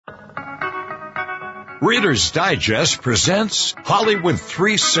Reader's Digest presents Hollywood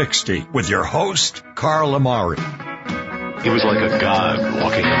 360 with your host, Carl Amari. He was like a god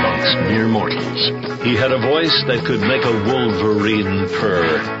walking amongst mere mortals. He had a voice that could make a wolverine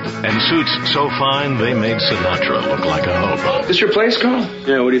purr, and suits so fine they made Sinatra look like a hobo. This your place, Carl?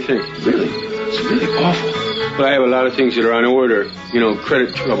 Yeah, what do you think? Really? It's really awful. But I have a lot of things that are on order.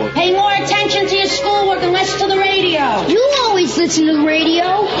 Credit trouble. Pay more attention to your schoolwork and less to the radio. You always listen to the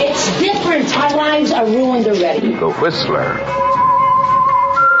radio. It's different. Our lives are ruined already. The Whistler.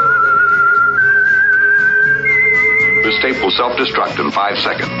 This tape will self-destruct in 5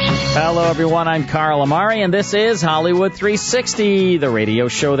 seconds. Hello, everyone. I'm Carl Amari, and this is Hollywood 360, the radio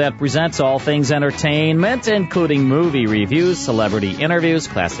show that presents all things entertainment, including movie reviews, celebrity interviews,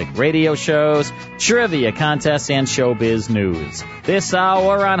 classic radio shows, trivia contests, and showbiz news. This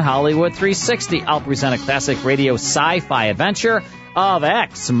hour on Hollywood 360, I'll present a classic radio sci-fi adventure of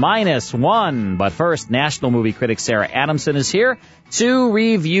X-1. But first, National Movie Critic Sarah Adamson is here to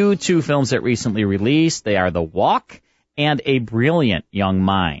review 2 films that recently released. They are The Walk and A Brilliant Young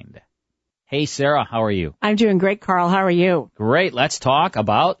Mind. Hey, Sarah, how are you? I'm doing great, Carl. How are you? Great. Let's talk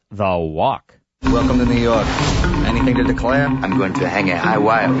about The Walk. Welcome to New York. Anything to declare? I'm going to hang a high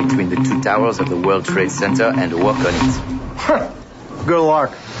wire between the 2 towers of the World Trade Center and walk on it. Good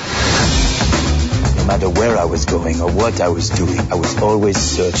luck. No matter where I was going or what I was doing, I was always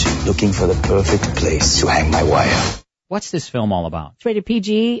searching, looking for the perfect place to hang my wire. What's this film all about? It's rated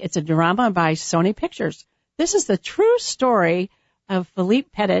PG. It's a drama by Sony Pictures. This is the true story of Philippe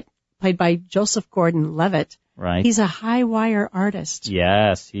Petit, played by Joseph Gordon-Levitt. Right. He's a high wire artist.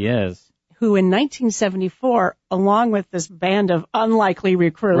 Yes, he is. Who in 1974, along with this band of unlikely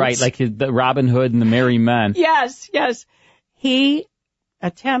recruits. Right, like the Robin Hood and the Merry Men. Yes. He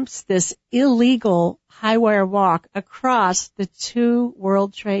attempts this illegal high wire walk across the 2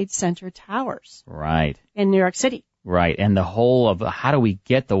 World Trade Center towers. Right. In New York City. Right, and the whole of how do we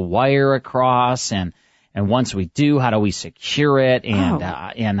get the wire across, and once we do, how do we secure it,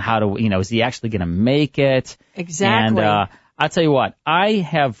 and how do is he actually going to make it? Exactly. And I'll tell you what, I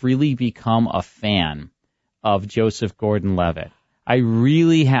have really become a fan of Joseph Gordon-Levitt. I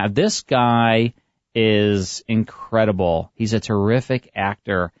really have. This guy is incredible. He's a terrific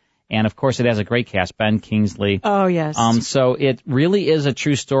actor. And, of course, it has a great cast, Ben Kingsley. Oh, yes. So it really is a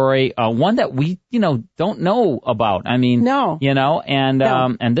true story, one that we, don't know about. I mean, no.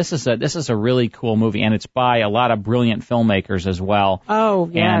 And this is a really cool movie, and it's by a lot of brilliant filmmakers as well. Oh,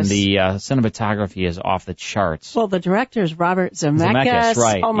 yes. And the cinematography is off the charts. Well, the director is Robert Zemeckis.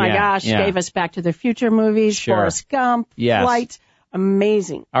 Right. Oh, my gosh. Yeah. Gave us Back to the Future movies, Sure. Forrest Gump, Yes. Flight.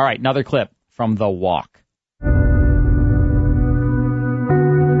 Amazing. All right, another clip from The Walk.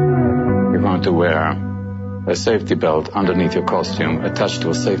 You're going to wear a safety belt underneath your costume attached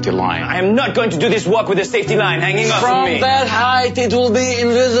to a safety line. I am not going to do this walk with a safety line hanging off of me. From that height, it will be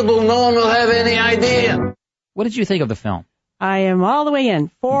invisible. No one will have any idea. What did you think of the film? I am all the way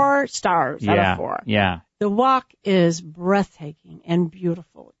in. 4 stars out of 4. Yeah. The Walk is breathtaking and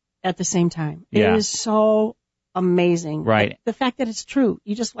beautiful at the same time. Yeah. It is so amazing. Right. The fact that it's true.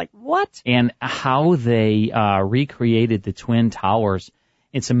 You just like, what? And how they recreated the Twin Towers,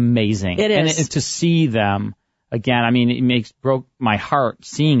 it's amazing. It is. And to see them again, I mean, it broke my heart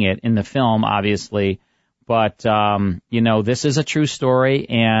seeing it in the film, obviously. But, this is a true story,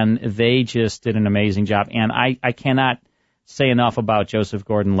 and they just did an amazing job. And I cannot say enough about Joseph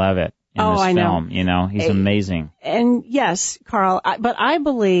Gordon-Levitt in this film. He's amazing. And yes, Carl, but I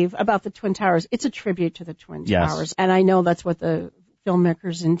believe about the Twin Towers, it's a tribute to the Twin Towers. And I know that's what the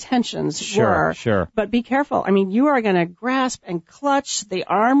filmmakers' intentions were. Sure. But be careful. I mean, you are going to grasp and clutch the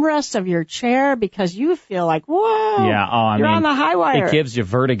armrest of your chair because you feel like, whoa, you're on the high wire. It gives you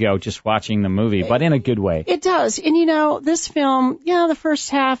vertigo just watching the movie, but in a good way. It does. And, this film, the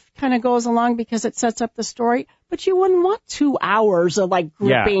first half kind of goes along because it sets up the story. But you wouldn't want 2 hours of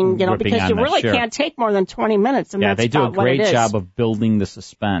gripping, because you really can't take more than 20 minutes. And they do a great job of building the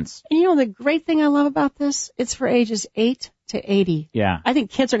suspense. And the great thing I love about this, it's for ages 8 to 80. Yeah. I think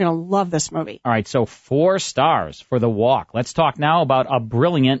kids are going to love this movie. All right, so 4 stars for The Walk. Let's talk now about A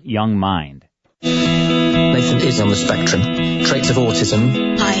Brilliant Young Mind. Nathan is on the spectrum. Traits of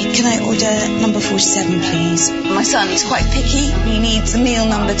autism. Hi, can I order number 47, please? My son is quite picky. He needs the meal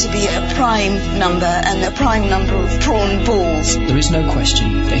number to be a prime number and a prime number of prawn balls. There is no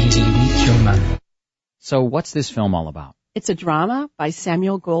question that he's a unique young man. So what's this film all about? It's a drama by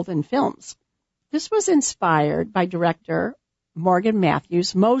Samuel Goldwyn Films. This was inspired by director Morgan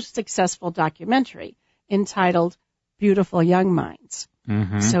Matthews' most successful documentary entitled Beautiful Young Minds.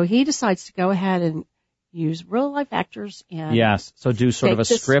 Mm-hmm. So he decides to go ahead and use real-life actors and so do sort of a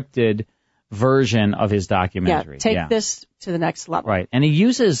scripted version of his documentary. Take this to the next level. Right. And he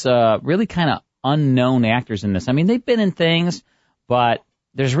uses really kind of unknown actors in this. I mean, they've been in things, but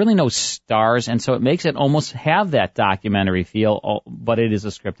there's really no stars, and so it makes it almost have that documentary feel, but it is a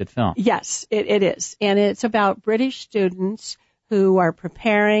scripted film. Yes, it is. And it's about British students who are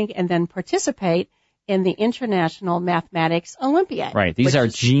preparing and then participate in the International Mathematics Olympiad. Right. These are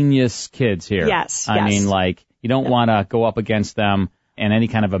genius kids here. Yes. I mean, like, you don't want to go up against them in any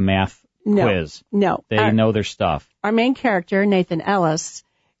kind of a math quiz. No. They know their stuff. Our main character, Nathan Ellis,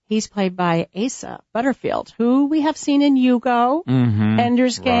 he's played by Asa Butterfield, who we have seen in Hugo,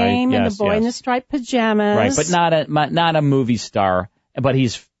 Ender's Game, and The Boy in the Striped Pajamas. Right, but not a movie star, but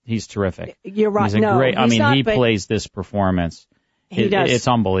he's terrific. You're right. He's great. I mean, he plays this performance. He does. It's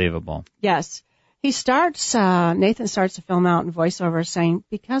unbelievable. Yes. Nathan starts the film out in voiceover saying,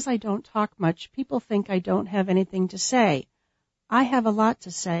 because I don't talk much, people think I don't have anything to say. I have a lot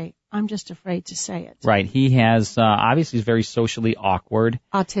to say. I'm just afraid to say it. Right. He has, obviously he's very socially awkward.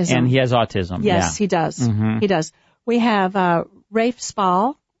 Autism. And he has autism. Yes, he does. He does. We have Rafe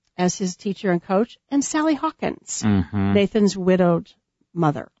Spall as his teacher and coach, and Sally Hawkins, Nathan's widowed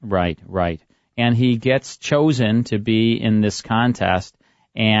mother. Right. And he gets chosen to be in this contest,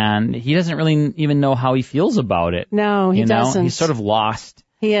 and he doesn't really even know how he feels about it. No, he doesn't. He's sort of lost.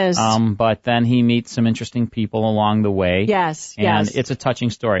 He is. But then he meets some interesting people along the way. Yes. And it's a touching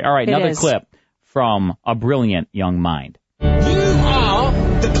story. All right, another clip from A Brilliant Young Mind. You are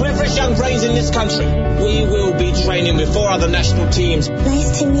the cleverest young brains in this country. We will be training with 4 other national teams.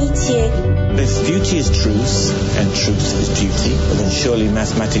 Nice to meet you. If beauty is truth and truth is beauty, well then surely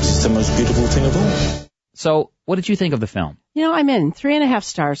mathematics is the most beautiful thing of all. So, what did you think of the film? I'm in 3.5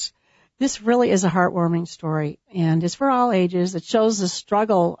 stars. This really is a heartwarming story, and it's for all ages. It shows the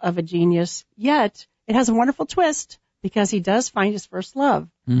struggle of a genius, yet it has a wonderful twist because he does find his first love.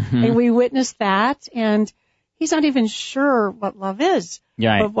 And we witness that, and he's not even sure what love is.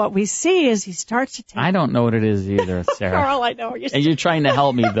 Yeah. But what we see is he starts to take... I don't know what it is either, Sarah. Carl, I know. And you're trying to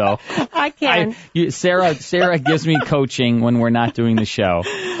help me, though. I can. Sarah gives me coaching when we're not doing the show.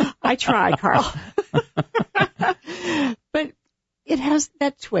 I try, Carl. But it has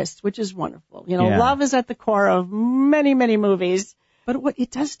that twist, which is wonderful. Love is at the core of many, many movies. But what it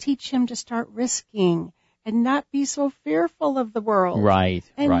does teach him to start risking and not be so fearful of the world. Right.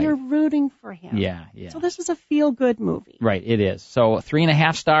 And you're rooting for him. Yeah. So this is a feel-good movie. Right, it is. So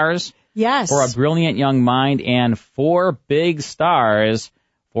 3.5 stars. Yes. For A Brilliant Young Mind, and 4 big stars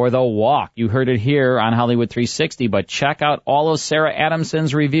for The Walk. You heard it here on Hollywood 360, but check out all of Sarah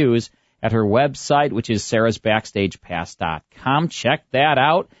Adamson's reviews at her website, which is sarahsbackstagepass.com. Check that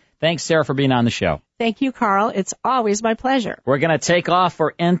out. Thanks, Sarah, for being on the show. Thank you, Carl. It's always my pleasure. We're going to take off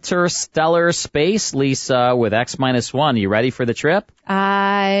for interstellar space, Lisa, with X-1. You ready for the trip?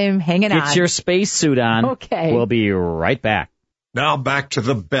 I'm hanging on. Get your space suit on. Okay. We'll be right back. Now back to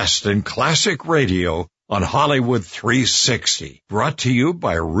the best in classic radio on Hollywood 360. Brought to you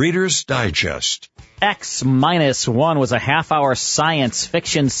by Reader's Digest. X-1 was a half-hour science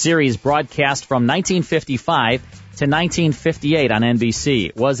fiction series broadcast from 1955 to 1958 on NBC.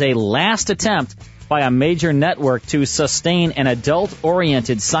 It was a last attempt by a major network to sustain an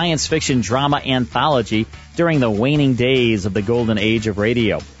adult-oriented science fiction drama anthology during the waning days of the golden age of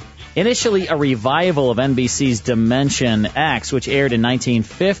radio. Initially a revival of NBC's Dimension X, which aired in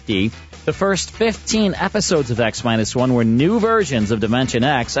 1950, the first 15 episodes of X-1 were new versions of Dimension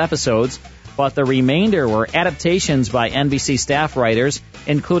X episodes, but the remainder were adaptations by NBC staff writers,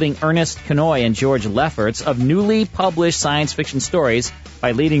 including Ernest Kenoy and George Lefferts, of newly published science fiction stories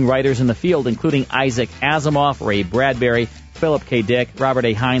by leading writers in the field, including Isaac Asimov, Ray Bradbury, Philip K. Dick, Robert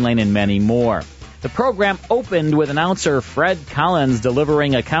A. Heinlein, and many more. The program opened with announcer Fred Collins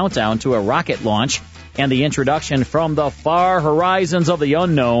delivering a countdown to a rocket launch, and the introduction from the far horizons of the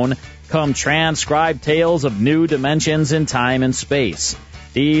unknown come transcribed tales of new dimensions in time and space.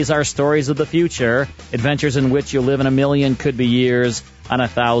 These are stories of the future, adventures in which you'll live in a million could be years, on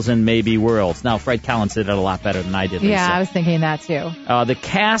 1,000 maybe worlds. Now, Fred Collins did it a lot better than I did, Lisa. Yeah, I was thinking that too. The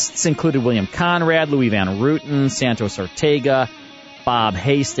casts included William Conrad, Louis Van Ruten, Santos Ortega, Bob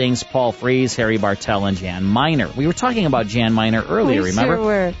Hastings, Paul Frees, Harry Bartell, and Jan Miner. We were talking about Jan Miner earlier, remember? Sure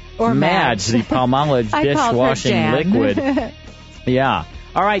were. Or Madge, the Palmolive dishwashing liquid. Yeah.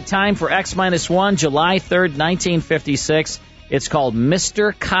 All right, time for X-1, July 3rd, 1956. It's called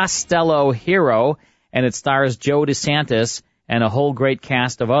Mr. Costello Hero, and it stars Joe DeSantis and a whole great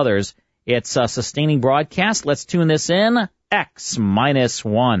cast of others. It's a sustaining broadcast. Let's tune this in.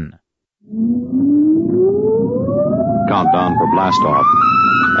 X-1. Countdown for blast off.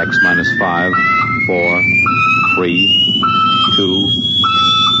 X-5, 4, 3, 2,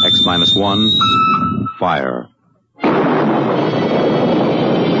 -1. Fire.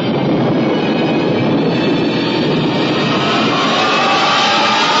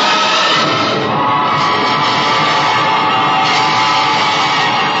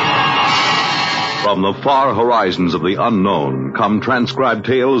 From the far horizons of the unknown come transcribed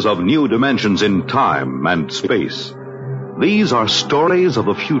tales of new dimensions in time and space. These are stories of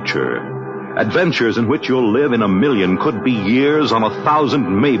the future, adventures in which you'll live in a million, could be years, on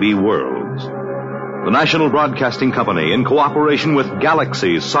 1,000 maybe worlds. The National Broadcasting Company, in cooperation with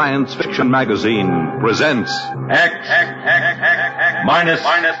Galaxy Science Fiction Magazine, presents X minus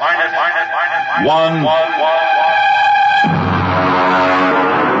 1.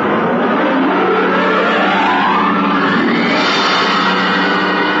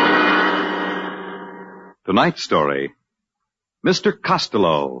 Tonight's story, Mr.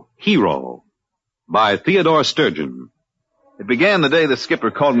 Costello, Hero, by Theodore Sturgeon. It began the day the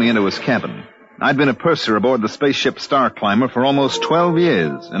skipper called me into his cabin. I'd been a purser aboard the spaceship Star Climber for almost 12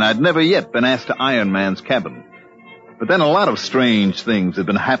 years, and I'd never yet been asked to Iron Man's cabin. But then a lot of strange things had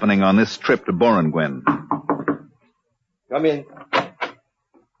been happening on this trip to Boranguen. Come in.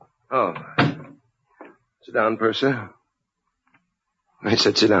 Oh. Sit down, purser. I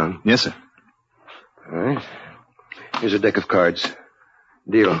said sit down. Yes, sir. All right. Here's a deck of cards.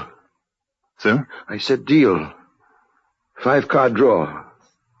 Deal. Sir? I said deal. 5-card draw.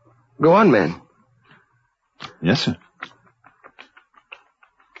 Go on, man. Yes, sir.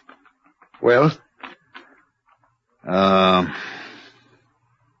 Well?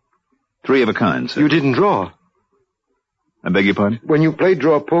 3 of a kind, sir. You didn't draw. I beg your pardon? When you play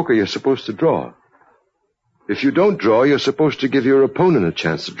draw poker, you're supposed to draw. If you don't draw, you're supposed to give your opponent a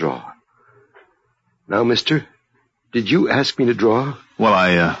chance to draw. Now, mister, did you ask me to draw?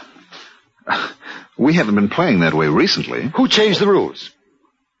 Well, we haven't been playing that way recently. Who changed the rules?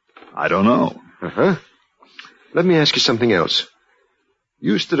 I don't know. Uh-huh. Let me ask you something else.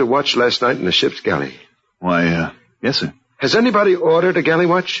 You stood a watch last night in the ship's galley. Why, yes, sir. Has anybody ordered a galley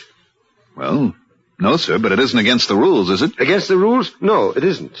watch? Well, no, sir, but it isn't against the rules, is it? Against the rules? No, it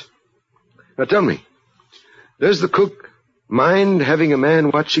isn't. Now tell me, does the cook mind having a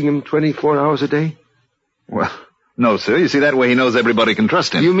man watching him 24 hours a day? Well, no, sir. You see, that way he knows everybody can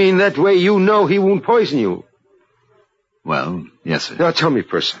trust him. You mean that way you know he won't poison you? Well, yes, sir. Now tell me,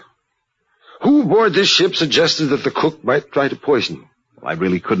 purser, who aboard this ship suggested that the cook might try to poison you? Well, I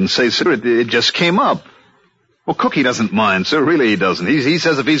really couldn't say, sir. It just came up. Well, Cookie doesn't mind, sir. Really, he doesn't. He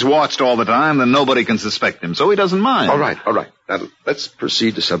says if he's watched all the time, then nobody can suspect him, so he doesn't mind. All right. Now, let's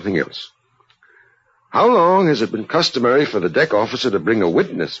proceed to something else. How long has it been customary for the deck officer to bring a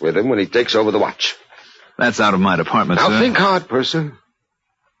witness with him when he takes over the watch? That's out of my department, now, sir. Now, think hard, purser.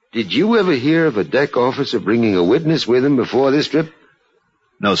 Did you ever hear of a deck officer bringing a witness with him before this trip?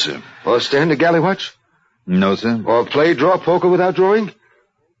 No, sir. Or stand a galley watch? No, sir. Or play draw poker without drawing?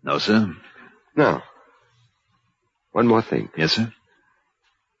 No, sir. Now, one more thing. Yes, sir.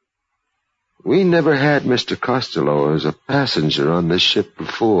 We never had Mr. Costello as a passenger on this ship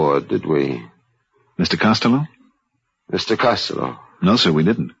before, did we? Mr. Costello? Mr. Costello. No, sir, we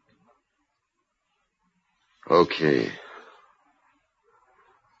didn't. Okay.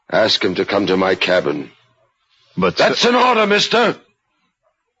 Ask him to come to my cabin. But that's an order, mister!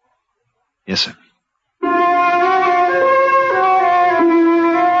 Yes, sir.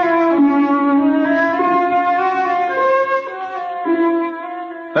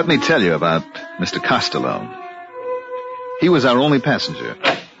 Let me tell you about Mr. Costello. He was our only passenger.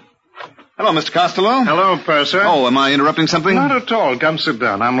 Hello, Mr. Costello. Hello, purser. Oh, am I interrupting something? Not at all. Come sit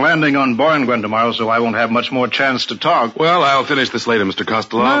down. I'm landing on Boranguen tomorrow, so I won't have much more chance to talk. Well, I'll finish this later, Mr.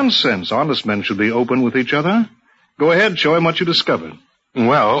 Costello. Nonsense. Honest men should be open with each other. Go ahead, show him what you discovered.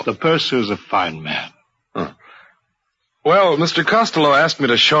 Well, the purser's a fine man. Huh. Well, Mr. Costello asked me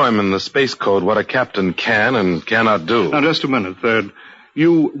to show him in the space code what a captain can and cannot do. Now, just a minute, Third.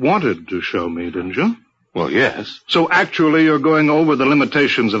 You wanted to show me, didn't you? Well, yes. So actually you're going over the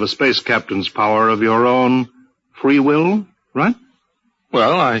limitations of a space captain's power of your own free will, right?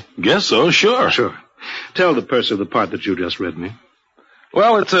 Well, I guess so, sure. Sure. Tell the purser the part that you just read me.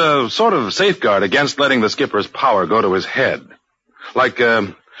 Well, it's a sort of safeguard against letting the skipper's power go to his head. Like,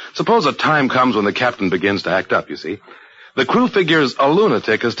 suppose a time comes when the captain begins to act up, you see. The crew figures a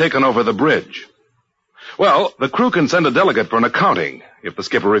lunatic has taken over the bridge. Well, the crew can send a delegate for an accounting. If the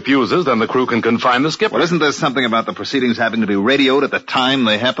skipper refuses, then the crew can confine the skipper. Well, isn't there something about the proceedings having to be radioed at the time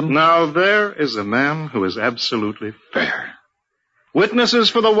they happen? Now, there is a man who is absolutely fair. Witnesses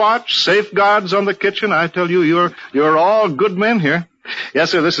for the watch, safeguards on the kitchen. I tell you, you're all good men here. Yes,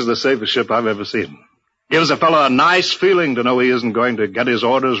 sir, this is the safest ship I've ever seen. Gives a fellow a nice feeling to know he isn't going to get his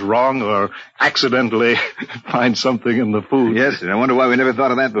orders wrong or accidentally find something in the food. Yes, sir. I wonder why we never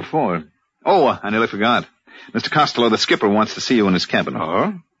thought of that before. Oh, I nearly forgot. Mr. Costello, the skipper wants to see you in his cabin.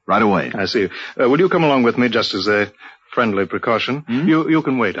 Oh? Right away. I see. Will you come along with me just as a friendly precaution? You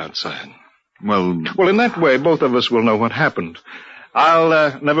can wait outside. Well, in that way, both of us will know what happened.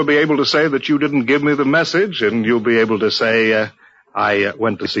 I'll never be able to say that you didn't give me the message, and you'll be able to say I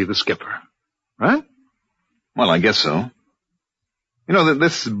went to see the skipper. Right? Well, I guess so. You know,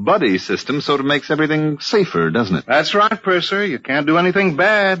 this buddy system sort of makes everything safer, doesn't it? That's right, Purser. You can't do anything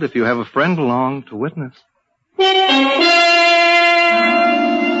bad if you have a friend along to witness.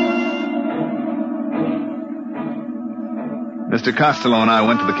 Mr. Costello and I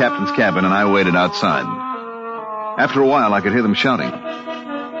went to the captain's cabin, and I waited outside. After a while, I could hear them shouting.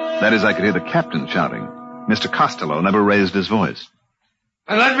 That is, I could hear the captain shouting. Mr. Costello never raised his voice.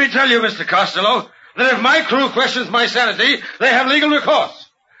 And let me tell you, Mr. Costello, that if my crew questions my sanity, they have legal recourse.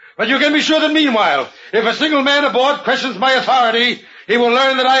 But you can be sure that meanwhile, if a single man aboard questions my authority, he will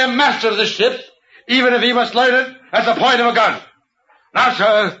learn that I am master of this ship, even if he must learn it at the point of a gun. Now,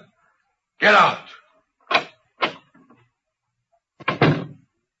 sir, get out.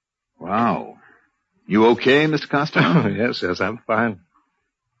 Wow. You okay, Mr. Costello? Yes, I'm fine.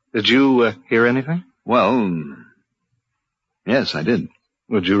 Did you hear anything? Well, yes, I did.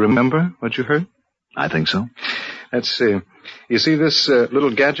 Would you remember what you heard? I think so. Let's see. You see this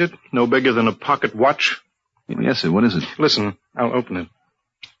little gadget, no bigger than a pocket watch? Yes, sir. What is it? Listen, I'll open it.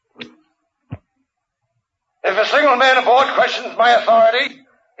 If a single man aboard questions my authority,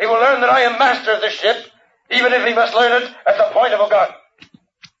 he will learn that I am master of this ship, even if he must learn it at the point of a gun.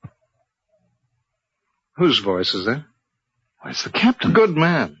 Whose voice is that? Why, it's the captain. Good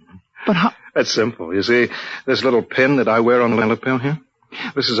man. But how? That's simple. You see, this little pin that I wear on the lapel here?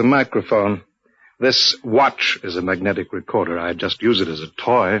 This is a microphone. This watch is a magnetic recorder. I just use it as a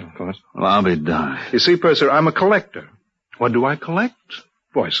toy, of course. Well, I'll be darned. You see, Purser, I'm a collector. What do I collect?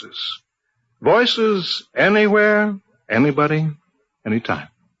 Voices. Voices anywhere, anybody, anytime.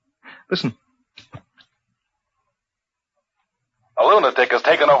 Listen. A lunatic has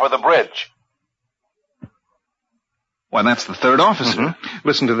taken over the bridge. Why, that's the third officer. Mm-hmm.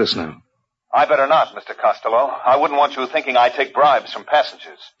 Listen to this now. I better not, Mr. Costello. I wouldn't want you thinking I take bribes from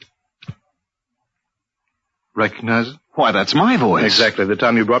passengers. Recognize it? Why, that's my voice. Exactly. The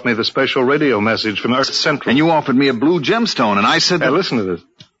time you brought me the special radio message from Earth Central. And you offered me a blue gemstone, and I said that... Hey, listen to this.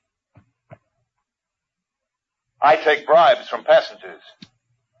 I take bribes from passengers.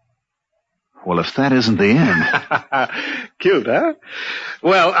 Well, if that isn't the end... Cute, huh?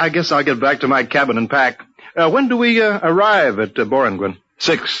 Well, I guess I'll get back to my cabin and pack. When do we arrive at Borenguen?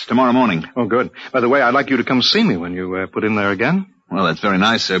 6 tomorrow morning. Oh, good. By the way, I'd like you to come see me when you put in there again. Well, that's very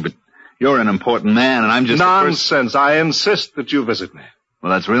nice, sir, but you're an important man, and I'm just... Nonsense. I insist that you visit me.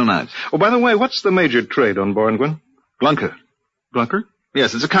 Well, that's real nice. Oh, by the way, what's the major trade on Borenguen? Glunker. Glunker?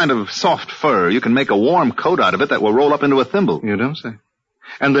 Yes, it's a kind of soft fur. You can make a warm coat out of it that will roll up into a thimble. You don't say.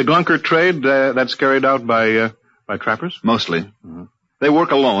 And the Glunker trade, that's carried out by trappers? Mostly. Mm-hmm. They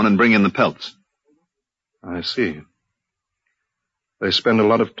work alone and bring in the pelts. I see. They spend a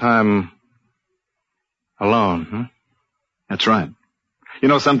lot of time alone, huh? That's right. You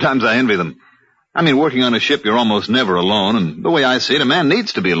know, sometimes I envy them. I mean, working on a ship, you're almost never alone, and the way I see it, a man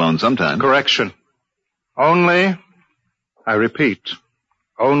needs to be alone sometimes. Correction. Only, I repeat,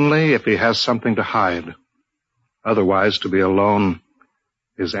 only if he has something to hide. Otherwise, to be alone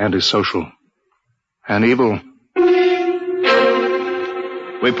is antisocial and evil.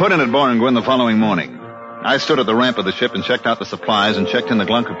 We put in at Borenguen the following morning. I stood at the ramp of the ship and checked out the supplies and checked in the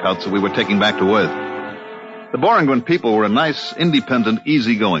Glunker pelts that we were taking back to Earth. The Borenguen people were a nice, independent,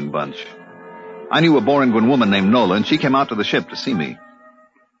 easygoing bunch. I knew a Borenguen woman named Nola, and she came out to the ship to see me.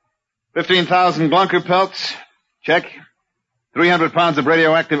 15,000 Glunker pelts. Check. 300 pounds of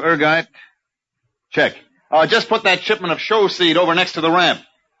radioactive ergite. Check. Just put that shipment of show seed over next to the ramp.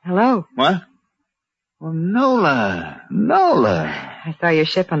 Hello. What? Well, Nola. I saw your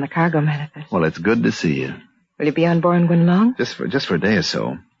ship on the cargo manifest. Well, it's good to see you. Will you be on Borenguen long? Just for a day or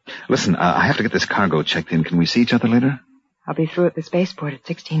so. Listen, I have to get this cargo checked in. Can we see each other later? I'll be through at the spaceport at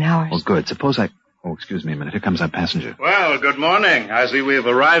 16 hours. Oh, good. Suppose I... Oh, excuse me a minute. Here comes our passenger. Well, good morning. I see we've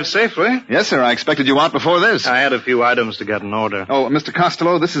arrived safely. Yes, sir. I expected you out before this. I had a few items to get in order. Oh, Mr.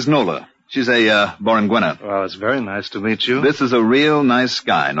 Costello, this is Nola. She's a Borenguena. Well, it's very nice to meet you. This is a real nice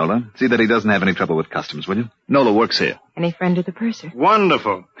guy, Nola. See that he doesn't have any trouble with customs, will you? Nola works here. Any friend of the purser?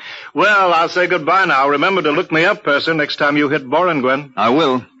 Wonderful. Well, I'll say goodbye now. Remember to look me up, purser, next time you hit Borenguen. I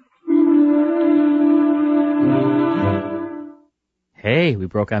will. Hey, we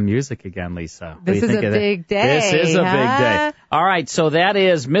broke on music again, Lisa. This is a big day. This is a big day. All right, so that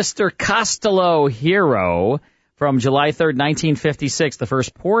is Mr. Costello Hero from July 3rd, 1956, the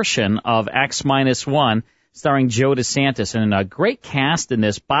first portion of X-1, starring Joe DeSantis, and a great cast in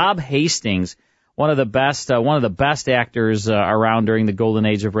this. Bob Hastings, one of the best actors around during the golden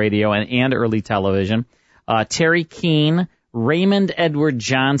age of radio and early television. Teri Keane, Raymond Edward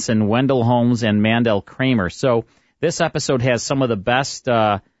Johnson, Wendell Holmes, and Mandel Kramer. So this episode has some of the best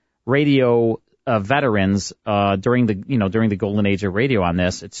radio veterans during the golden age of radio on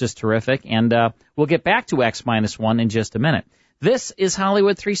this. It's just terrific, and we'll get back to X-1 in just a minute. This is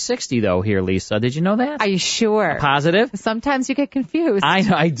Hollywood 360, though, here, Lisa. Did you know that? Are you sure? Positive? Sometimes you get confused.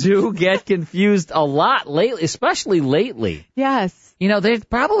 I do get confused a lot lately, especially lately. Yes. You know, they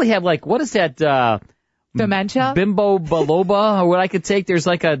probably have, like, what is that? Dementia? Bimbo Baloba, or what I could take. Bingo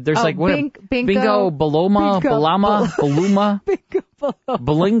Baloma, Balama, Baluma,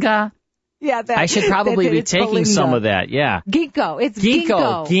 Balinga. Yeah, I should probably be taking some of that, yeah. Ginkgo. It's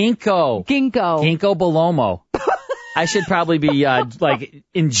Ginkgo. Ginkgo Balomo. I should probably be,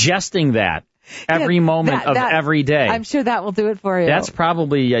 ingesting that every moment of every day. I'm sure that will do it for you. That's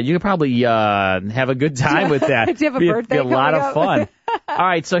probably, you could probably have a good time with that. Do you have a birthday? Be a lot of fun. All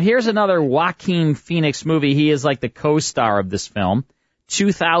right, so here's another Joaquin Phoenix movie. He is like the co-star of this film.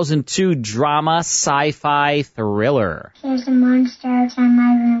 2002 drama sci-fi thriller. There's a monster outside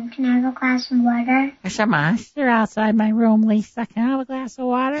my room. Can I have a glass of water? There's a monster outside my room, Lisa. Can I have a glass of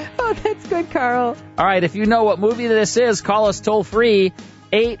water? Oh, that's good, Carl. All right, if you know what movie this is, call us toll-free,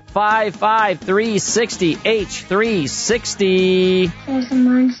 855-360-H360. There's a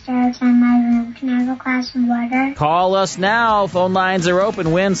monster outside my room. Can I have a glass of water? Call us now. Phone lines are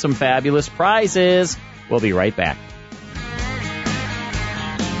open. Win some fabulous prizes. We'll be right back.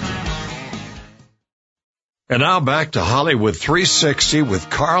 And now back to Hollywood 360 with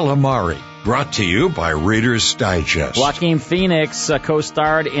Carl Amari, brought to you by Reader's Digest. Joaquin Phoenix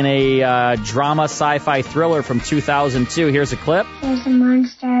co-starred in a drama sci-fi thriller from 2002. Here's a clip. There's a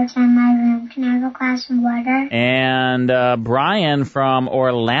monster outside my room. Can I have a glass of water? And Brian from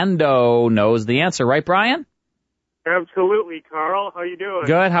Orlando knows the answer. Right, Brian? Absolutely, Carl. How you doing?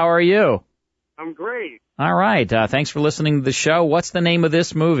 Good. How are you? I'm great. All right. Thanks for listening to the show. What's the name of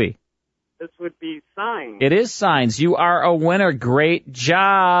this movie? This would be Signs. It is Signs. You are a winner. Great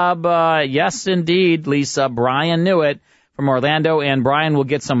job. Yes, indeed, Lisa. Brian knew it from Orlando, and Brian will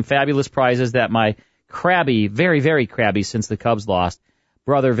get some fabulous prizes that my crabby, very, very crabby since the Cubs lost,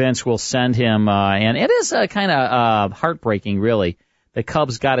 brother Vince will send him. And it is kind of heartbreaking, really. The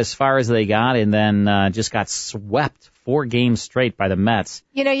Cubs got as far as they got and then just got swept 4 games straight by the Mets.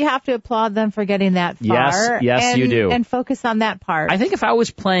 You know, you have to applaud them for getting that far. Yes, you do. And focus on that part. I think if I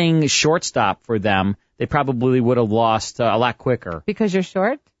was playing shortstop for them, they probably would have lost a lot quicker. Because you're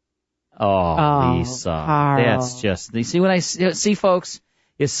short? Oh, Lisa. Carl. That's just, you see what I see, folks?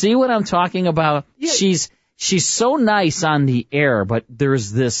 You see what I'm talking about? Yeah. She's so nice on the air, but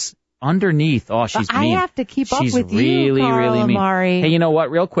there's this underneath. Oh, she's mean. I have to keep up with you, really, Carl really mean. Amari. Hey, you know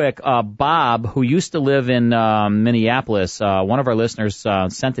what? Real quick, Bob, who used to live in Minneapolis, one of our listeners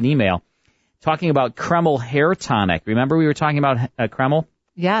sent an email talking about Kreml hair tonic. Remember we were talking about Kreml?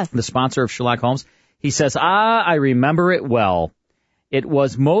 Yes. The sponsor of Sherlock Holmes. He says, I remember it well. It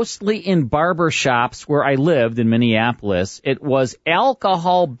was mostly in barber shops where I lived in Minneapolis. It was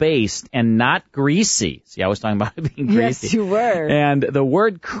alcohol-based and not greasy. See, I was talking about it being greasy. Yes, you were. And the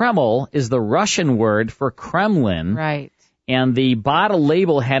word Kreml is the Russian word for Kremlin. Right. And the bottle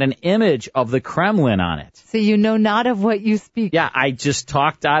label had an image of the Kremlin on it. So you know not of what you speak. Yeah, I just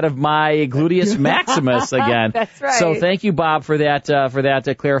talked out of my gluteus maximus again. That's right. So thank you, Bob, for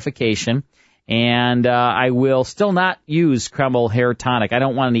that clarification. And I will still not use Kreml hair tonic. I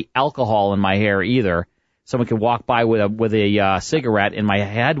don't want any alcohol in my hair either. Someone could walk by with a cigarette and my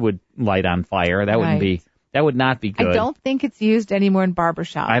head would light on fire. That would not be good. I don't think it's used anymore in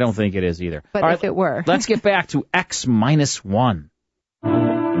barbershops. I don't think it is either. But all if it were. Let's get back to X-1.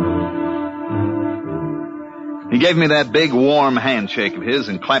 He gave me that big, warm handshake of his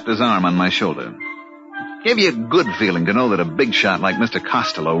and clapped his arm on my shoulder. Gave you a good feeling to know that a big shot like Mr.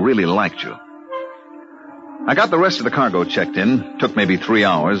 Costello really liked you. I got the rest of the cargo checked in. Took maybe 3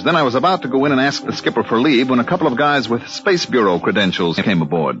 hours. Then I was about to go in and ask the skipper for leave when a couple of guys with Space Bureau credentials came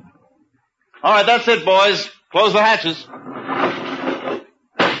aboard. All right, that's it, boys. Close the hatches.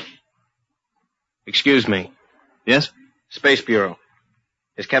 Excuse me. Yes? Space Bureau.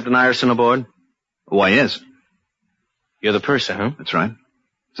 Is Captain Ireson aboard? Why, yes. You're the purser, huh? That's right.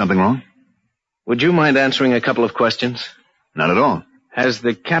 Something wrong? Would you mind answering a couple of questions? Not at all. Has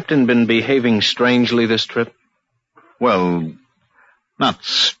the captain been behaving strangely this trip? Well, Not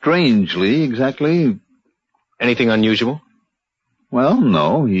strangely, exactly. Anything unusual? Well,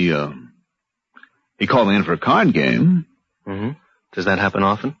 no. He called me in for a card game. Mm-hmm. Does that happen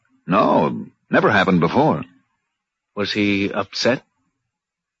often? No, never happened before. Was he upset?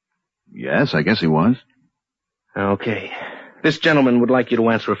 Yes, I guess he was. Okay. This gentleman would like you to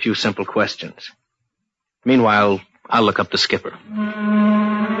answer a few simple questions. Meanwhile, I'll look up the skipper.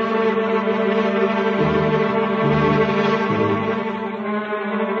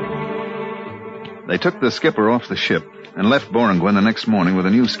 They took the skipper off the ship and left Borenguen the next morning with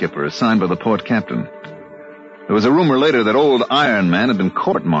a new skipper assigned by the port captain. There was a rumor later that old Iron Man had been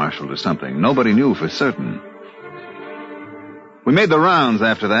court-martialed or something. Nobody knew for certain. We made the rounds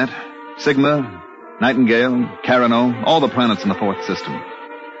after that. Sigma, Nightingale, Carano, all the planets in the fourth system.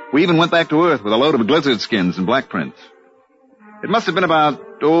 We even went back to Earth with a load of lizard skins and black prints. It must have been about,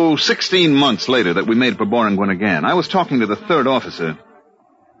 16 months later that we made for Borenguen again. I was talking to the third officer.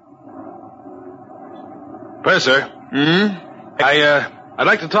 Purser. I'd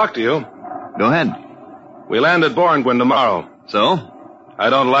like to talk to you. Go ahead. We land at Borenguen tomorrow. So?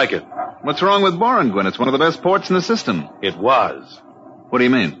 I don't like it. What's wrong with Borenguen? It's one of the best ports in the system. It was. What do you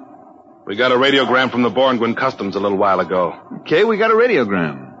mean? We got a radiogram from the Borenguen Customs a little while ago. Okay, we got a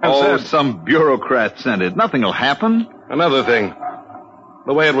radiogram. Some bureaucrat sent it. Nothing will happen. Another thing.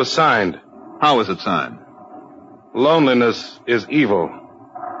 The way it was signed. How was it signed? Loneliness is evil.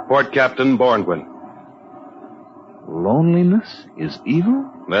 Port Captain Borenguen. Loneliness is evil?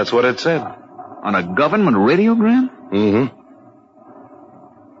 That's what it said. On a government radiogram? Mm-hmm.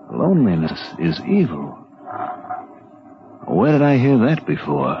 Loneliness is evil. Where did I hear that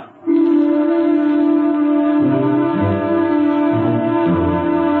before?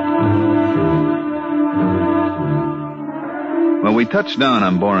 Well, we touched down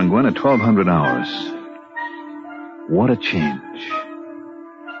on Borenguen at 1200 hours. What a change.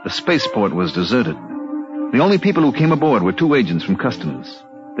 The spaceport was deserted. The only people who came aboard were 2 agents from Customs.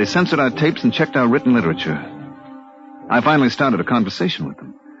 They censored our tapes and checked our written literature. I finally started a conversation with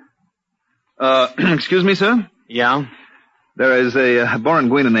them. Excuse me, sir? Yeah? There is a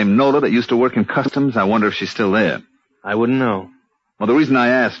Borenguena named Nola that used to work in Customs. I wonder if she's still there. I wouldn't know. Well, the reason I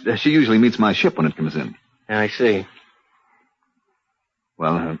asked, she usually meets my ship when it comes in. I see.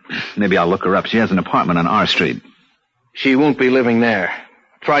 Well, maybe I'll look her up. She has an apartment on R Street. She won't be living there.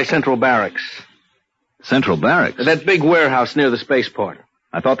 Try Central Barracks. Central Barracks? That big warehouse near the spaceport.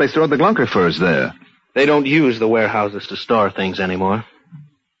 I thought they stored the Glunker furs there. They don't use the warehouses to store things anymore.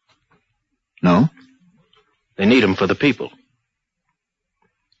 No? They need them for the people.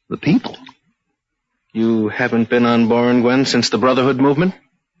 The people? You haven't been on Borenguen since the Brotherhood movement?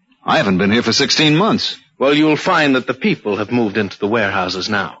 I haven't been here for 16 months. Well, you'll find that the people have moved into the warehouses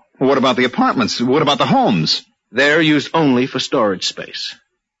now. Well, what about the apartments? What about the homes? They're used only for storage space.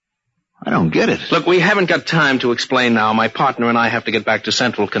 I don't get it. Look, we haven't got time to explain now. My partner and I have to get back to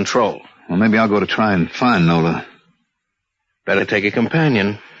Central Control. Well, maybe I'll go to try and find Nola. Better take a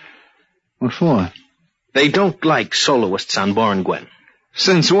companion. What for? They don't like soloists on Borenguen.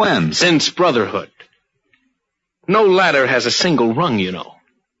 Since when? Since Brotherhood. No ladder has a single rung, you know.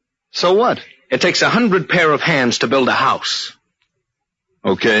 So what? It takes 100 pair of hands to build a house.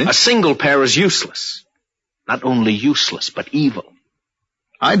 Okay. A single pair is useless. Not only useless, but evil.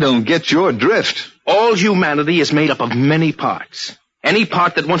 I don't get your drift. All humanity is made up of many parts. Any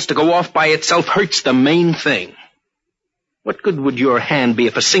part that wants to go off by itself hurts the main thing. What good would your hand be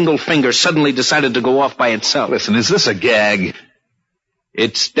if a single finger suddenly decided to go off by itself? Listen, is this a gag?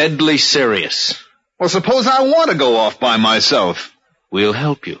 It's deadly serious. Well, suppose I want to go off by myself. We'll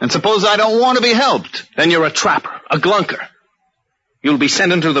help you. And suppose I don't want to be helped. Then you're a trapper, a glunker. You'll be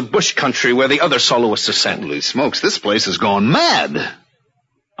sent into the bush country where the other soloists are sent. Holy smokes, this place has gone mad.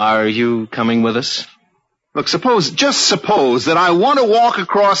 Are you coming with us? Look, just suppose that I want to walk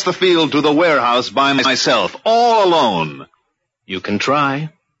across the field to the warehouse by myself, all alone. You can try.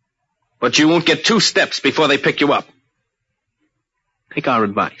 But you won't get 2 steps before they pick you up. Take our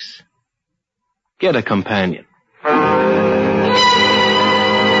advice. Get a companion.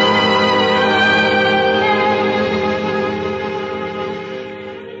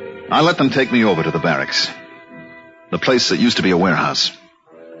 I let them take me over to the barracks. The place that used to be a warehouse.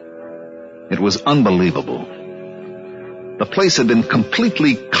 It was unbelievable. The place had been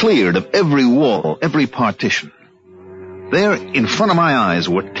completely cleared of every wall, every partition. There, in front of my eyes,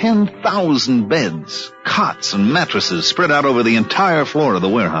 were 10,000 beds, cots, and mattresses spread out over the entire floor of the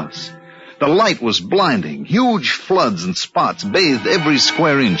warehouse. The light was blinding. Huge floods and spots bathed every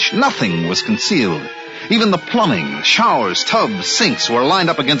square inch. Nothing was concealed. Even the plumbing, showers, tubs, sinks were lined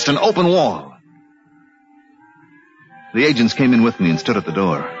up against an open wall. The agents came in with me and stood at the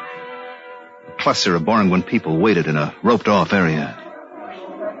door. A cluster of Boranguen people waited in a roped-off area.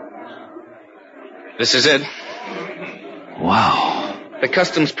 This is it. Wow. The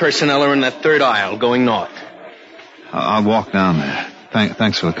customs personnel are in that third aisle going north. I'll walk down there.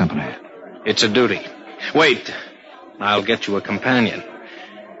 Thanks for the company. It's a duty. Wait. I'll get you a companion.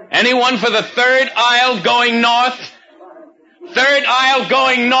 Anyone for the third aisle going north? Third aisle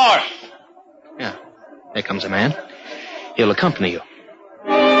going north. Yeah. Here comes a man. He'll accompany you.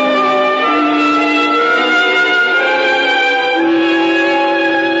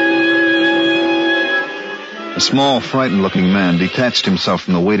 A small, frightened-looking man detached himself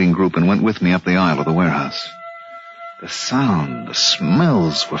from the waiting group and went with me up the aisle of the warehouse. The sound, the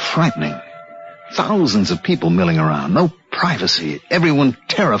smells were frightening. Thousands of people milling around, no privacy, everyone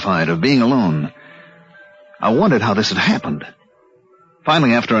terrified of being alone. I wondered how this had happened.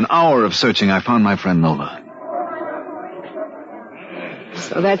 Finally, after an hour of searching, I found my friend Nola.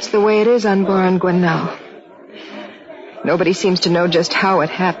 So that's the way it is on Boranguen now. Nobody seems to know just how it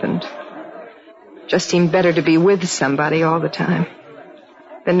happened. Just seemed better to be with somebody all the time.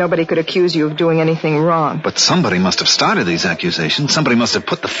 Then nobody could accuse you of doing anything wrong. But somebody must have started these accusations. Somebody must have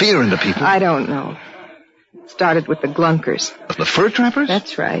put the fear into people. I don't know. It started with the Glunkers. The fur trappers?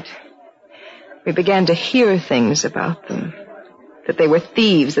 That's right. We began to hear things about them. That they were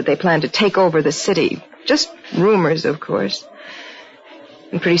thieves, that they planned to take over the city. Just rumors, of course.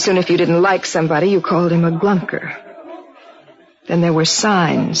 And pretty soon if you didn't like somebody, you called him a Glunker. Then there were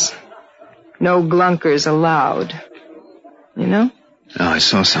signs. No Glunkers allowed. You know? Oh, I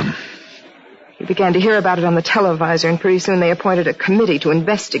saw some. You began to hear about it on the televisor, and pretty soon they appointed a committee to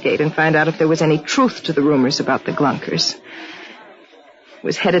investigate and find out if there was any truth to the rumors about the Glunkers. It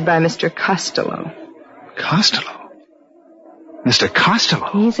was headed by Mr. Costello. Costello? Mr.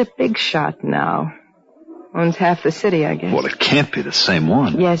 Costello? He's a big shot now. Owns half the city, I guess. Well, it can't be the same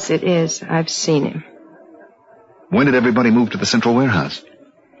one. Yes, it is. I've seen him. When did everybody move to the central warehouse?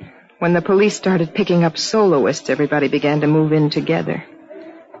 When the police started picking up soloists, everybody began to move in together.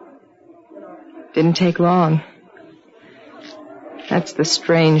 Didn't take long. That's the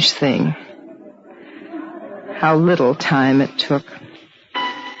strange thing. How little time it took.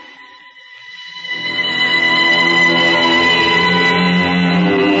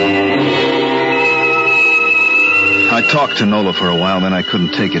 I talked to Nola for a while, then I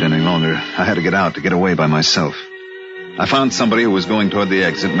couldn't take it any longer. I had to get out, to get away by myself. I found somebody who was going toward the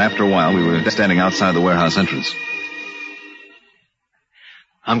exit, and after a while we were standing outside the warehouse entrance.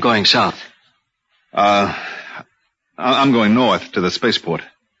 I'm going south. I'm going north to the spaceport.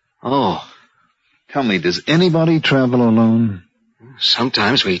 Oh. Tell me, does anybody travel alone?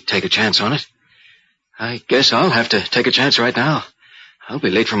 Sometimes we take a chance on it. I guess I'll have to take a chance right now. I'll be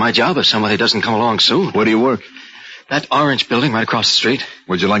late for my job if somebody doesn't come along soon. Where do you work? That orange building right across the street.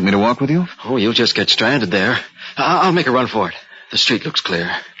 Would you like me to walk with you? Oh, you'll just get stranded there. I'll make a run for it. The street looks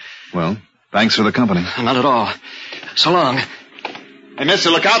clear. Well, thanks for the company. Not at all. So long. Hey,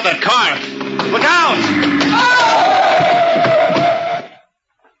 mister, look out, that car! Look out!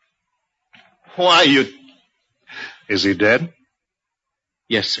 Why, you... Is he dead?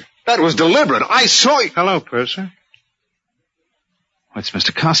 Yes, sir. That was deliberate. I saw you... Hello, Purser. It's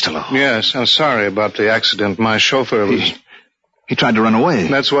Mr. Costello. Yes, I'm sorry about the accident. My chauffeur was... He tried to run away.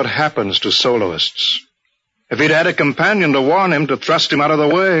 That's what happens to soloists. If he'd had a companion to warn him, to thrust him out of the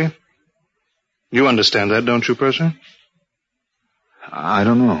way. You understand that, don't you, Purser? I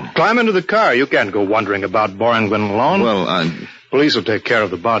don't know. Climb into the car. You can't go wandering about Boranguen alone. Well, Police will take care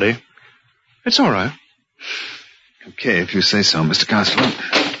of the body. It's all right. Okay, if you say so, Mr. Costello.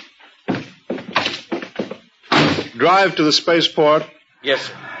 Drive to the spaceport. Yes,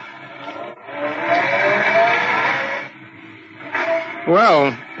 sir.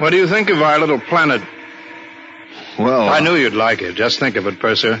 Well, what do you think of our little planet? Well... I knew you'd like it. Just think of it,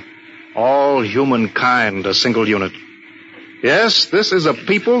 Purser. All humankind, a single unit. Yes, this is a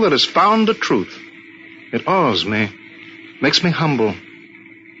people that has found the truth. It awes me. Makes me humble.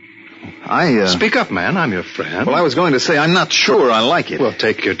 Speak up, man. I'm your friend. Well, I was going to say, I'm not sure I like it. Well,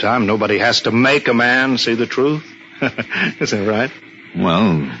 take your time. Nobody has to make a man see the truth. Isn't it right?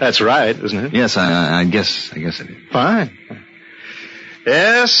 Well... That's right, isn't it? Yes, I guess it is. Fine.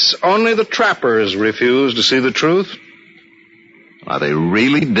 Yes, only the trappers refuse to see the truth. Are they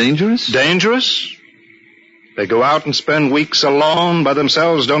really dangerous? Dangerous? They go out and spend weeks alone by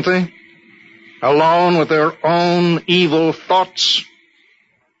themselves, don't they? Alone with their own evil thoughts.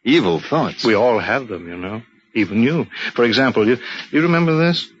 Evil thoughts? We all have them, you know. Even you. For example, you remember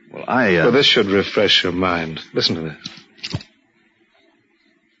this? Well, Well, this should refresh your mind. Listen to this.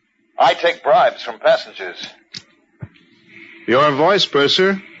 I take bribes from passengers. Your voice,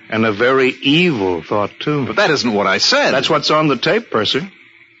 Purser, and a very evil thought, too. But that isn't what I said. That's what's on the tape, Purser.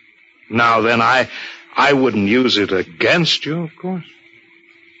 Now then, I wouldn't use it against you, of course.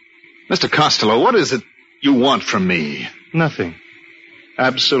 Mr. Costello, what is it you want from me? Nothing.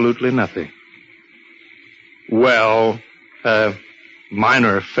 Absolutely nothing. Well, a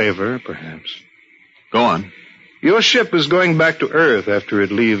minor favor, perhaps. Go on. Your ship is going back to Earth after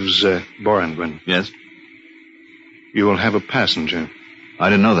it leaves Boranguen. Yes? You will have a passenger. I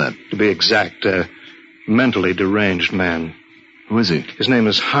didn't know that. To be exact, a mentally deranged man. Who is he? His name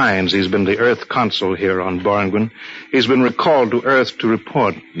is Hines. He's been the Earth consul here on Boranguen. He's been recalled to Earth to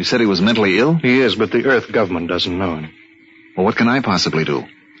report. You said he was mentally ill? He is, but the Earth government doesn't know him. Well, what can I possibly do?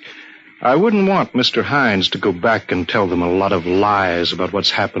 I wouldn't want Mr. Hines to go back and tell them a lot of lies about what's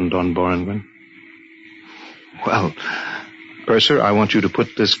happened on Boranguen. Well, Purser, I want you to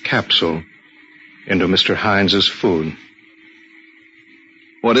put this capsule into Mr. Hines's food.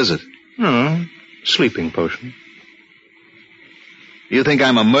 What is it? Sleeping potion. You think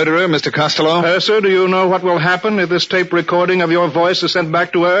I'm a murderer, Mr. Costello? Purser, do you know what will happen if this tape recording of your voice is sent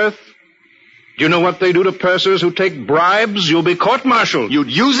back to Earth? Do you know what they do to pursers who take bribes? You'll be court-martialed.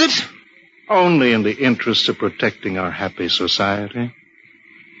 You'd use it? Only in the interests of protecting our happy society.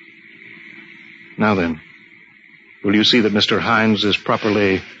 Now then, will you see that Mr. Hines is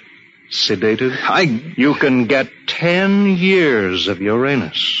properly sedated? You can get 10 years of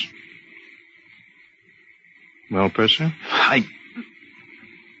Uranus. Well, Purser?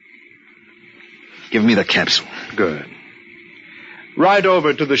 Give me the capsule. Good. Ride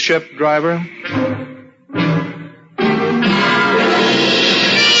over to the ship, driver.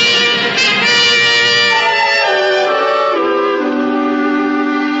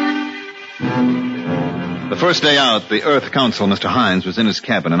 The first day out, the Earth Council, Mr. Hines, was in his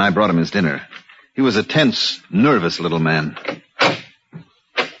cabin, and I brought him his dinner. He was a tense, nervous little man.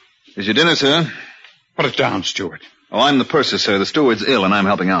 Is your dinner, sir? Put it down, steward. Oh, I'm the purser, sir. The steward's ill, and I'm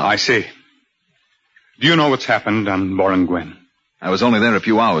helping out. I see. Do you know what's happened on Boranguen? I was only there a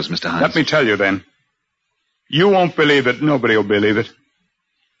few hours, Mr. Hines. Let me tell you, then. You won't believe it. Nobody will believe it.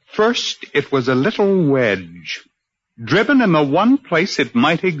 First, it was a little wedge, driven in the one place it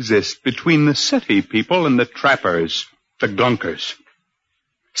might exist between the city people and the trappers, the glunkers.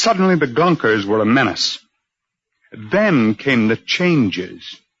 Suddenly, the glunkers were a menace. Then came the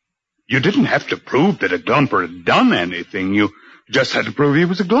changes. You didn't have to prove that a glumper had done anything. You just had to prove he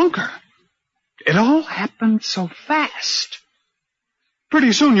was a glunker. It all happened so fast.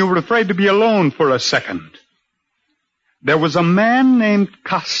 Pretty soon you were afraid to be alone for a second. There was a man named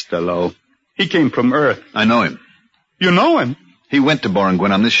Costello. He came from Earth. I know him. You know him? He went to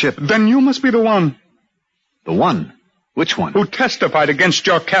Boranguen on this ship. Then you must be the one. The one? Which one? Who testified against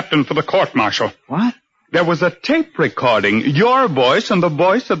your captain for the court-martial. What? There was a tape recording, your voice and the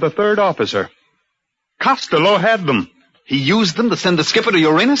voice of the third officer. Costello had them. He used them to send the skipper to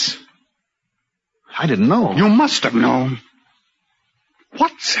Uranus? I didn't know. You must have known.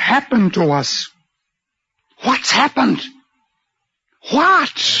 What's happened to us? What's happened?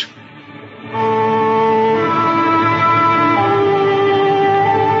 What?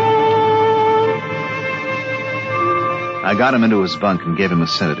 I got him into his bunk and gave him a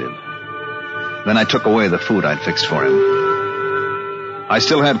sedative. Then I took away the food I'd fixed for him. I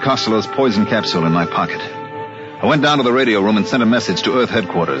still had Costello's poison capsule in my pocket. I went down to the radio room and sent a message to Earth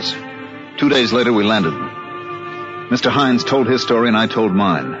headquarters. 2 days later, we landed. Mr. Hines told his story and I told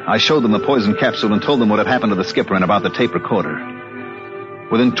mine. I showed them the poison capsule and told them what had happened to the skipper and about the tape recorder.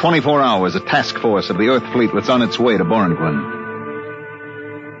 Within 24 hours, a task force of the Earth fleet was on its way to Boranguen.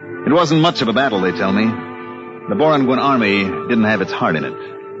 It wasn't much of a battle, they tell me. The Boranguen army didn't have its heart in it.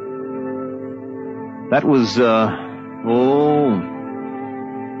 That was,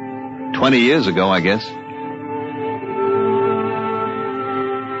 20 years ago, I guess.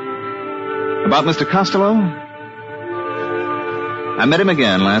 About Mr. Costello? I met him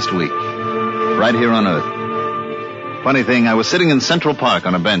again last week, right here on Earth. Funny thing, I was sitting in Central Park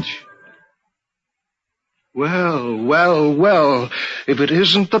on a bench. Well, if it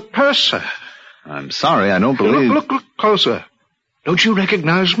isn't the purser. I'm sorry, I don't believe... Look closer. Don't you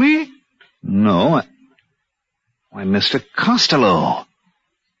recognize me? No, Why, Mr. Costello.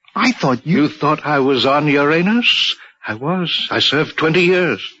 I thought You thought I was on Uranus? I was. I served 20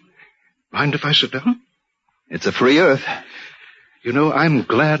 years. Mind if I sit down? It's a free Earth. You know, I'm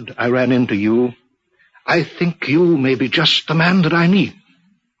glad I ran into you. I think you may be just the man that I need.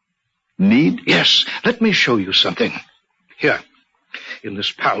 Need? Yes. Let me show you something. Here, in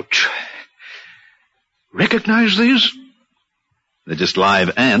this pouch. Recognize these? They're just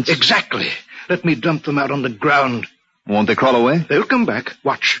live ants. Exactly. Let me dump them out on the ground. Won't they crawl away? They'll come back.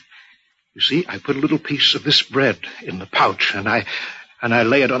 Watch. You see, I put a little piece of this bread in the pouch, and I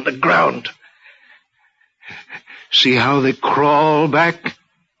lay it on the ground. See how they crawl back?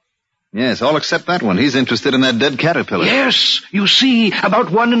 Yes, all except that one. He's interested in that dead caterpillar. Yes. You see, about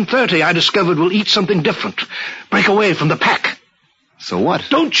 1 in 30 I discovered will eat something different. Break away from the pack. So what?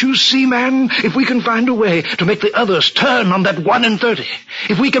 Don't you see, man? If we can find a way to make the others turn on that 1 in 30,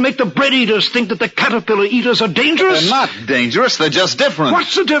 if we can make the bread eaters think that the caterpillar eaters are dangerous... They're not dangerous, they're just different.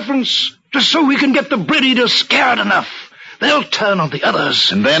 What's the difference? Just so we can get the bread eaters scared enough. They'll turn on the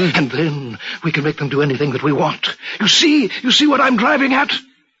others. And then? And then we can make them do anything that we want. You see what I'm driving at?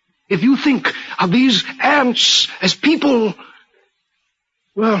 If you think of these ants as people...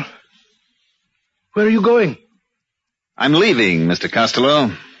 Well, where are you going? I'm leaving, Mr.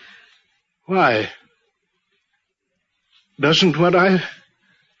 Costello. Why? Doesn't what I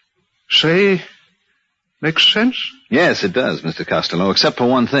say make sense? Yes, it does, Mr. Costello, except for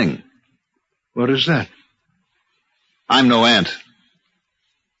one thing. What is that? I'm no ant.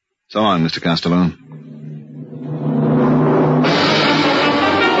 So long, Mr. Costello.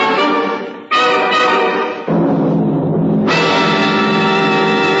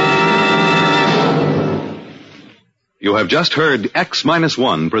 You have just heard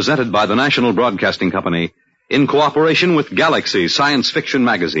X-1 presented by the National Broadcasting Company in cooperation with Galaxy Science Fiction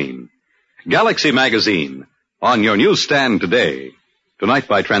Magazine. Galaxy Magazine, on your newsstand today. Tonight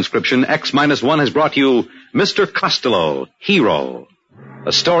by transcription, X-1 has brought you Mr. Costello, Hero.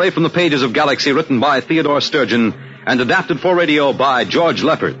 A story from the pages of Galaxy written by Theodore Sturgeon and adapted for radio by George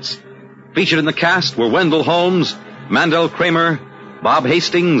Lefferts. Featured in the cast were Wendell Holmes, Mandel Kramer, Bob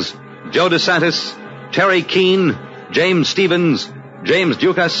Hastings, Joe DeSantis, Teri Keane, James Stevens, James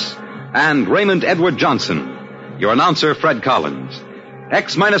Dukas, and Raymond Edward Johnson. Your announcer, Fred Collins.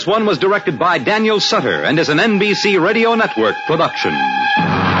 X-1 was directed by Daniel Sutter and is an NBC Radio Network production.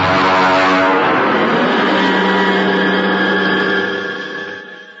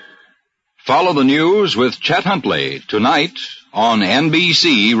 Follow the news with Chet Huntley tonight on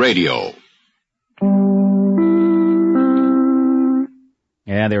NBC Radio.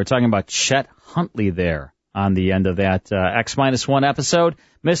 Yeah, they were talking about Chet Huntley there on the end of that X-1 episode.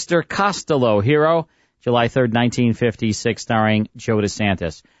 Mr. Costello, Hero, July 3rd, 1956, starring Joe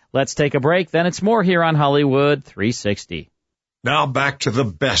DeSantis. Let's take a break, then it's more here on Hollywood 360. Now back to the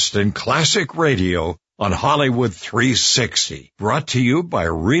best in classic radio on Hollywood 360, brought to you by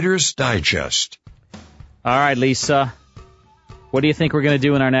Reader's Digest. All right, Lisa, what do you think we're going to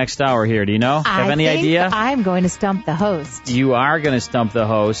do in our next hour here? Do you know? Have any idea? I'm going to stump the host. You are going to stump the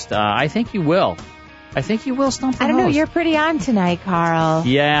host. I think you will. I think you will stump the host. I don't know. You're pretty on tonight, Carl.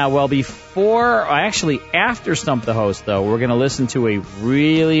 Yeah, well, after Stump the Host, though, we're going to listen to a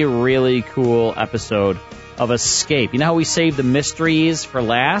really, really cool episode of Escape. You know how we save the mysteries for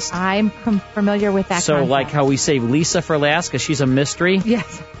last? I'm familiar with that concept. Like how we save Lisa for last because she's a mystery?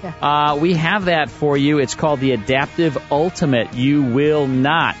 Yes. Yeah. We have that for you. It's called The Adaptive Ultimate. You will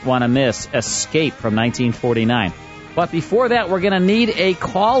not want to miss Escape from 1949. But before that, we're going to need a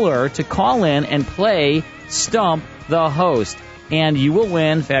caller to call in and play Stump the Host. And you will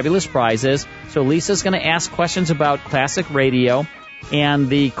win fabulous prizes. So Lisa's going to ask questions about classic radio. And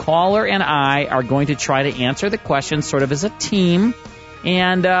the caller and I are going to try to answer the questions sort of as a team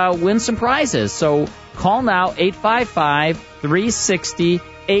and win some prizes. So call now,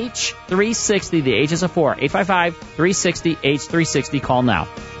 855-360-H360. The H is a 4. 855-360-H360. Call now.